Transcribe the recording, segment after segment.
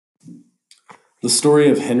The story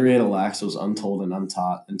of Henrietta Lacks was untold and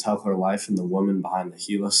untaught until her life and the woman behind the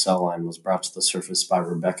HeLa cell line was brought to the surface by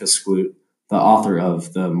Rebecca Skloot, the author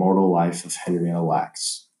of The Immortal Life of Henrietta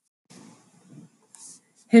Lacks.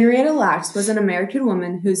 Henrietta Lacks was an American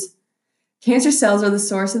woman whose cancer cells are the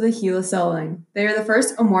source of the HeLa cell line. They are the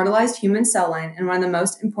first immortalized human cell line and one of the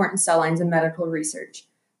most important cell lines in medical research.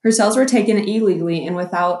 Her cells were taken illegally and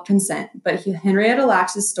without consent, but Henrietta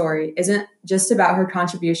Lacks' story isn't just about her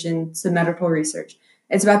contribution to medical research.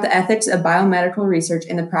 It's about the ethics of biomedical research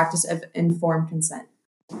and the practice of informed consent.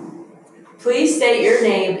 Please state your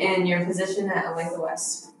name and your position at Olathe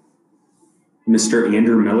West. Mr.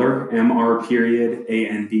 Andrew Miller, MR.ANDREW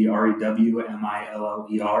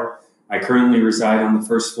I currently reside on the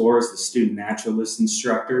first floor as the student naturalist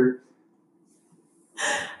instructor.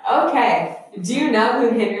 Okay. Do you know who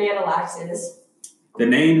Henrietta Lacks is? The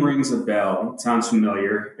name rings a bell. It sounds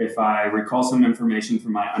familiar. If I recall some information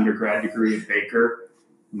from my undergrad degree at Baker,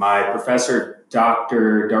 my professor,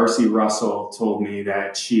 Dr. Darcy Russell, told me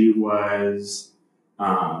that she was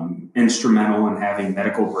instrumental in having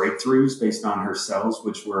medical breakthroughs based on her cells,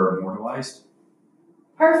 which were immortalized.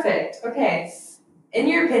 Perfect. Okay. In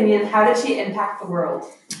your opinion, how did she impact the world?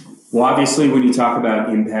 Well, obviously, when you talk about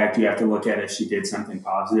impact, you have to look at if she did something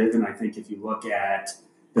positive. And I think if you look at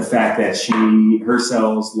the fact that her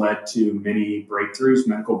cells led to many breakthroughs,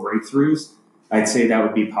 medical breakthroughs, I'd say that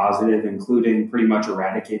would be positive, including pretty much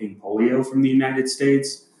eradicating polio from the United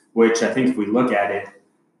States, which I think if we look at it,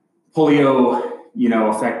 polio,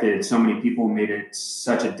 affected so many people, made it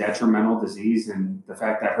such a detrimental disease. And the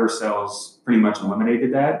fact that her cells pretty much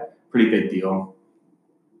eliminated that, pretty big deal.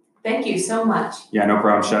 Thank you so much. Yeah, no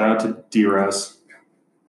problem. Shout out to D-Rose.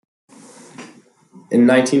 In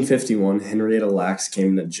 1951, Henrietta Lacks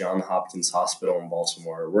came to Johns Hopkins Hospital in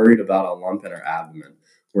Baltimore, worried about a lump in her abdomen,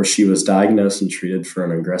 where she was diagnosed and treated for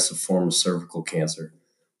an aggressive form of cervical cancer.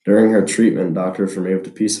 During her treatment, doctors removed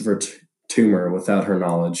a piece of her tumor without her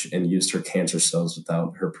knowledge and used her cancer cells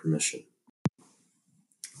without her permission.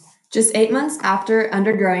 Just 8 months after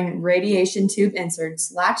undergoing radiation tube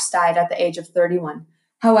inserts, Lacks died at the age of 31.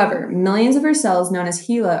 However, millions of her cells, known as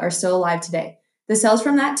HeLa, are still alive today. The cells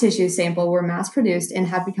from that tissue sample were mass-produced and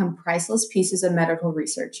have become priceless pieces of medical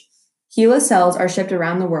research. HeLa cells are shipped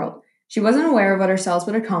around the world. She wasn't aware of what her cells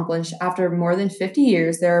would accomplish. After more than 50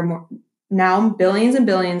 years, there are now billions and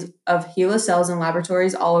billions of HeLa cells in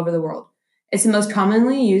laboratories all over the world. It's the most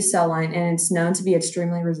commonly used cell line, and it's known to be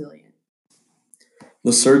extremely resilient.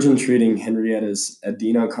 The surgeon treating Henrietta's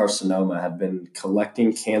adenocarcinoma had been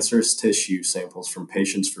collecting cancerous tissue samples from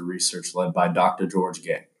patients for research led by Dr. George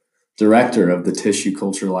Gay, director of the Tissue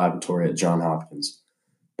Culture Laboratory at Johns Hopkins.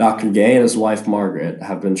 Dr. Gay and his wife Margaret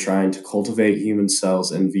have been trying to cultivate human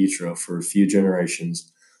cells in vitro for a few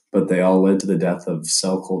generations, but they all led to the death of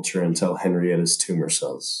cell culture until Henrietta's tumor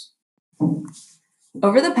cells.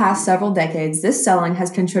 Over the past several decades, this cell line has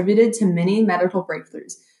contributed to many medical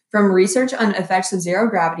breakthroughs, from research on effects of zero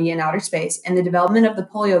gravity in outer space and the development of the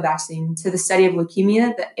polio vaccine to the study of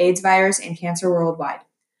leukemia, the AIDS virus, and cancer worldwide.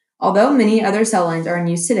 Although many other cell lines are in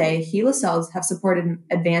use today, HeLa cells have supported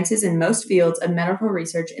advances in most fields of medical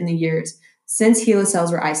research in the years since HeLa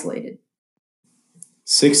cells were isolated.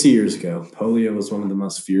 60 years ago, polio was one of the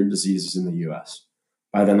most feared diseases in the U.S.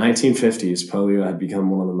 By the 1950s, polio had become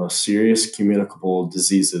one of the most serious communicable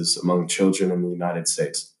diseases among children in the United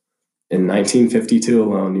States. In 1952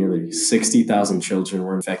 alone, nearly 60,000 children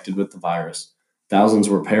were infected with the virus. Thousands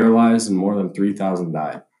were paralyzed and more than 3,000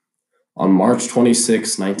 died. On March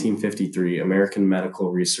 26, 1953, American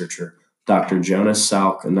medical researcher Dr. Jonas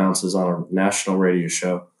Salk announces on a national radio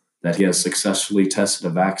show that he has successfully tested a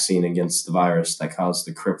vaccine against the virus that caused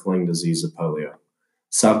the crippling disease of polio.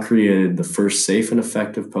 Salk created the first safe and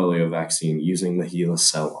effective polio vaccine using the HeLa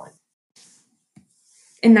cell line.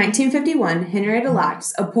 In 1951, Henrietta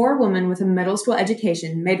Lacks, a poor woman with a middle school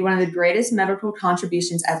education, made one of the greatest medical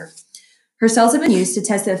contributions ever. Her cells have been used to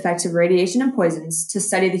test the effects of radiation and poisons, to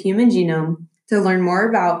study the human genome, to learn more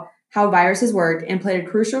about how viruses work, and played a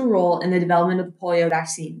crucial role in the development of the polio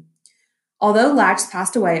vaccine. Although Lacks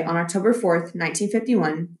passed away on October 4,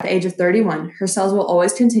 1951, at the age of 31, her cells will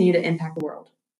always continue to impact the world.